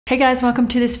Hey guys, welcome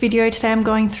to this video. Today I'm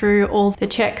going through all the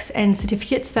checks and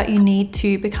certificates that you need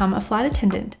to become a flight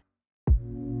attendant.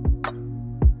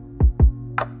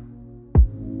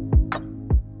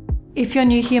 If you're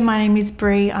new here, my name is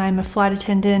Bree. I'm a flight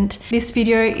attendant. This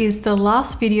video is the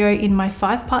last video in my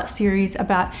 5-part series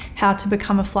about how to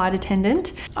become a flight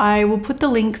attendant. I will put the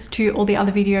links to all the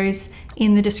other videos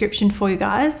in the description for you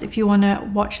guys if you want to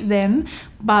watch them.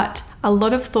 But a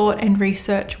lot of thought and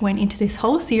research went into this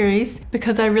whole series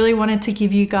because I really wanted to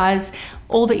give you guys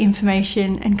all the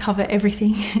information and cover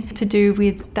everything to do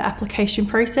with the application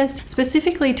process,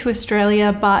 specifically to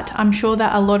Australia, but I'm sure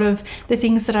that a lot of the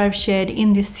things that I've shared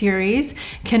in this series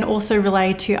can also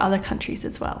relate to other countries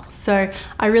as well. So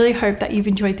I really hope that you've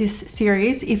enjoyed this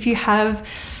series. If you have,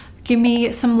 give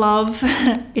me some love.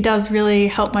 It does really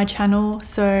help my channel.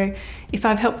 So if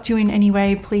I've helped you in any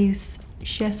way, please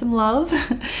share some love.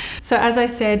 So as I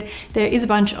said, there is a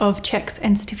bunch of checks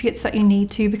and certificates that you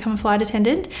need to become a flight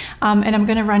attendant, and I'm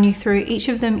going to run you through each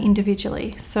of them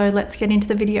individually. So let's get into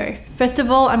the video. First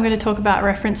of all, I'm going to talk about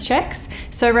reference checks.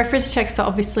 So reference checks are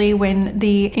obviously when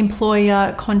the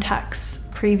employer contacts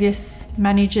previous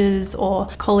managers or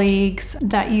colleagues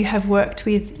that you have worked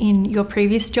with in your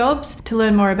previous jobs to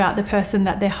learn more about the person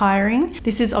that they're hiring.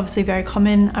 This is obviously very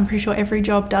common. I'm pretty sure every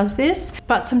job does this,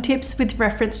 but some tips with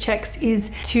reference checks is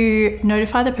to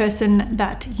notify the person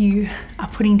that you are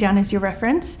putting down as your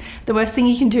reference. The worst thing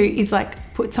you can do is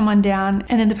put someone down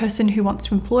and then the person who wants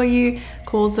to employ you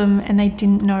calls them and they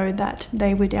didn't know that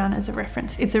they were down as a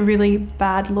reference. It's a really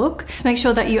bad look. Just make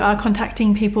sure that you are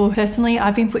contacting people. Personally,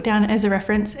 I've been put down as a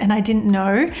reference and I didn't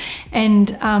know,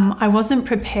 and I wasn't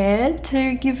prepared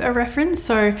to give a reference,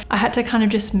 so I had to kind of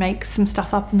just make some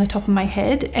stuff up on the top of my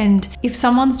head. And if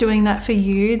someone's doing that for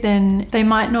you, then they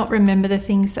might not remember the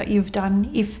things that you've done.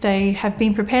 If they have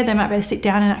been prepared, they might better sit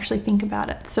down and actually think about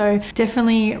it. So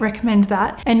definitely recommend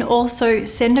that. And also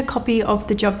send a copy of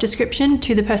the job description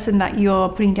to the person that you're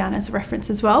putting down as a reference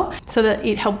as well, so that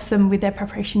it helps them with their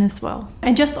preparation as well.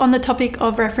 And just on the topic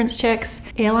of reference checks,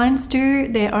 airlines do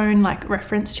their own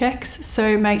reference checks.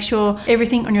 So make sure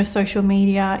everything on your social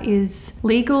media is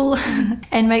legal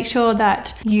and make sure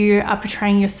that you are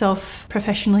portraying yourself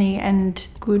professionally and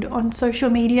good on social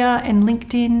media and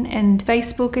LinkedIn and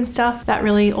Facebook and stuff. That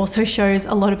really also shows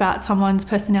a lot about someone's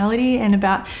personality and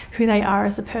about who they are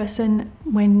as a person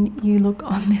when you look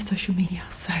on their social media.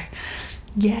 So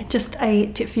yeah, just a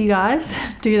tip for you guys,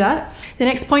 do that. The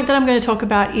next point that I'm going to talk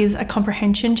about is a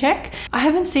comprehension check. I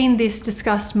haven't seen this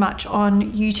discussed much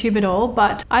on YouTube at all,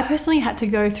 but I personally had to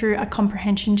go through a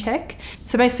comprehension check.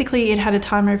 So basically it had a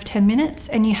timer of 10 minutes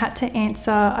and you had to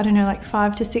answer, I don't know,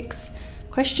 5 to 6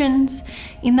 questions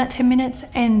in that 10 minutes,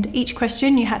 and each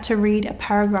question you had to read a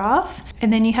paragraph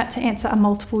and then you had to answer a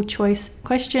multiple choice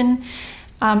question.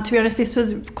 To be honest, this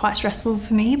was quite stressful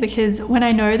for me because when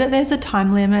I know that there's a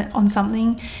time limit on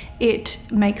something, it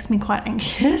makes me quite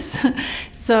anxious.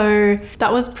 So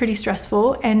that was pretty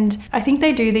stressful. And I think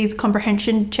they do these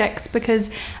comprehension checks because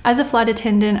as a flight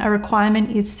attendant, a requirement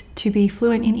is to be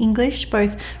fluent in English,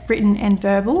 both written and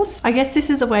verbals. I guess this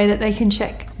is a way that they can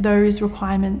check those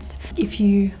requirements if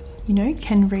you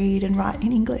can read and write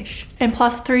in English. And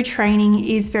plus, through training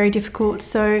is very difficult,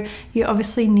 so you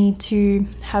obviously need to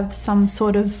have some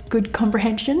sort of good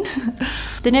comprehension.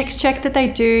 The next check that they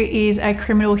do is a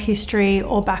criminal history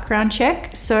or background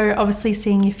check. So obviously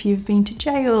seeing if you've been to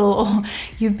jail or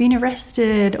you've been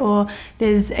arrested or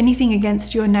there's anything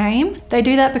against your name. They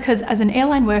do that because as an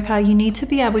airline worker, you need to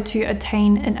be able to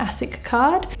attain an ASIC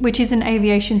card, which is an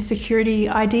aviation security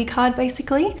ID card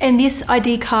basically. And this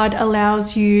ID card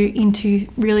allows you into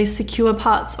really secure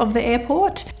parts of the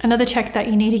airport. Another check that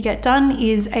you need to get done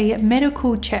is a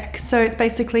medical check. So it's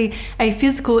basically a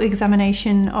physical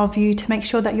examination of you to make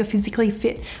sure that you're physically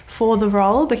fit for the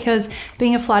role, because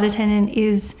being a flight attendant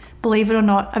is, believe it or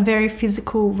not, a very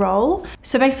physical role.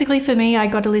 So basically for me, I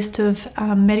got a list of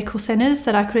medical centers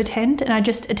that I could attend, and I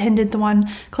just attended the one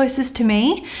closest to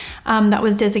me that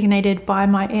was designated by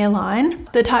my airline.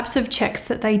 The types of checks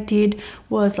that they did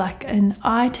was an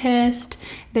eye test,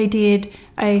 they did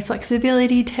a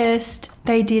flexibility test,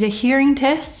 they did a hearing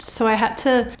test. So I had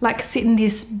to sit in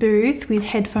this booth with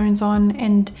headphones on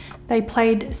and they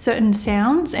played certain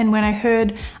sounds, and when I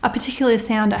heard a particular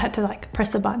sound I had to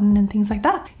press a button and things like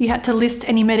that. You had to list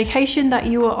any medication that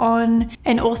you were on,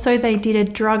 and also they did a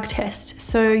drug test,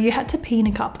 so you had to pee in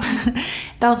a cup.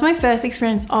 That was my first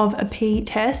experience of a pee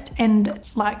test, and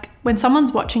when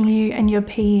someone's watching you and you're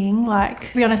peeing,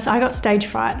 to be honest, I got stage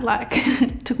fright.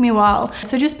 It took me a while.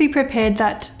 So just be prepared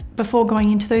that before going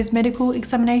into those medical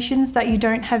examinations that you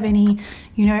don't have any,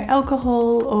 you know,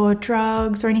 alcohol or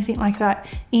drugs or anything like that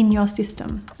in your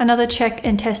system. Another check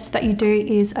and test that you do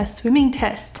is a swimming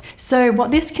test. So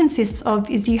what this consists of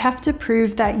is you have to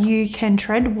prove that you can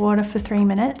tread water for 3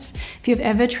 minutes. If you've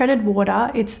ever treaded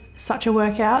water, it's such a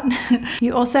workout.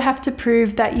 You also have to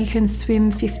prove that you can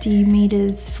swim 50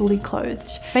 meters fully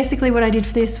clothed. Basically what I did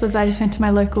for this was I just went to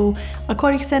my local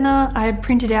aquatic center. I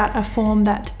printed out a form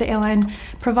that the airline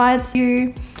provides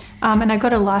you. And I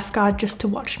got a lifeguard just to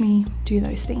watch me do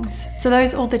those things. So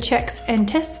those are all the checks and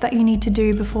tests that you need to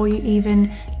do before you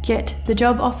even get the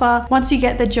job offer. Once you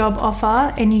get the job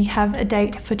offer and you have a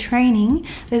date for training,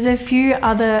 there's a few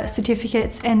other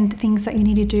certificates and things that you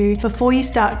need to do before you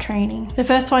start training. The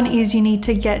first one is you need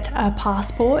to get a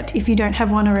passport if you don't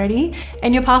have one already,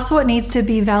 and your passport needs to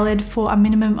be valid for a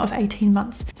minimum of 18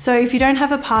 months. So if you don't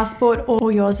have a passport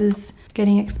or yours is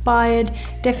getting expired,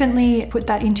 definitely put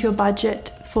that into your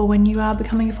budget for when you are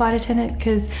becoming a flight attendant,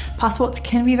 because passports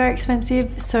can be very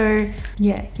expensive. So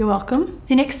yeah, you're welcome.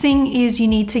 The next thing is you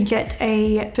need to get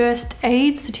a first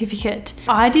aid certificate.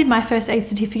 I did my first aid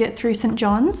certificate through St.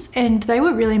 John's and they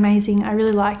were really amazing. I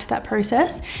really liked that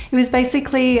process. It was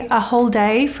basically a whole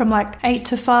day from like 8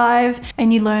 to 5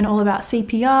 and you learn all about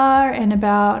CPR and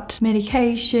about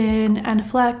medication,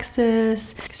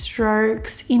 anaphylaxis,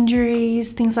 strokes,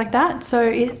 injuries, things like that.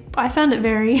 So I found it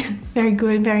very, very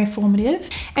good, very informative.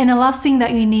 And the last thing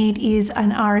that you need is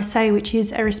an RSA, which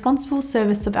is a responsible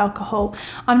service of alcohol.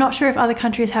 I'm not sure if other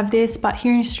countries have this, but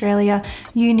here in Australia,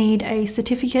 you need a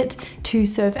certificate to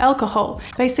serve alcohol.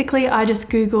 Basically, I just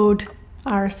Googled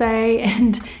RSA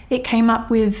and it came up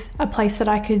with a place that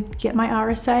I could get my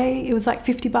RSA. It was like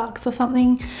 $50 or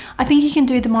something. I think you can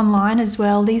do them online as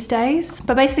well these days.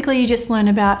 But basically you just learn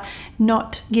about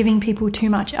not giving people too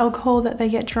much alcohol that they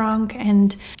get drunk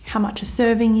and how much a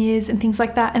serving is and things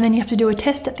like that. And then you have to do a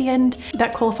test at the end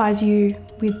that qualifies you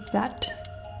with that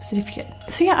certificate.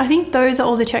 So yeah, I think those are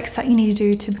all the checks that you need to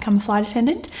do to become a flight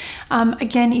attendant.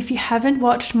 Again, if you haven't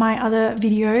watched my other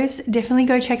videos, definitely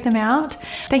go check them out.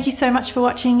 Thank you so much for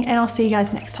watching and I'll see you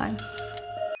guys next time.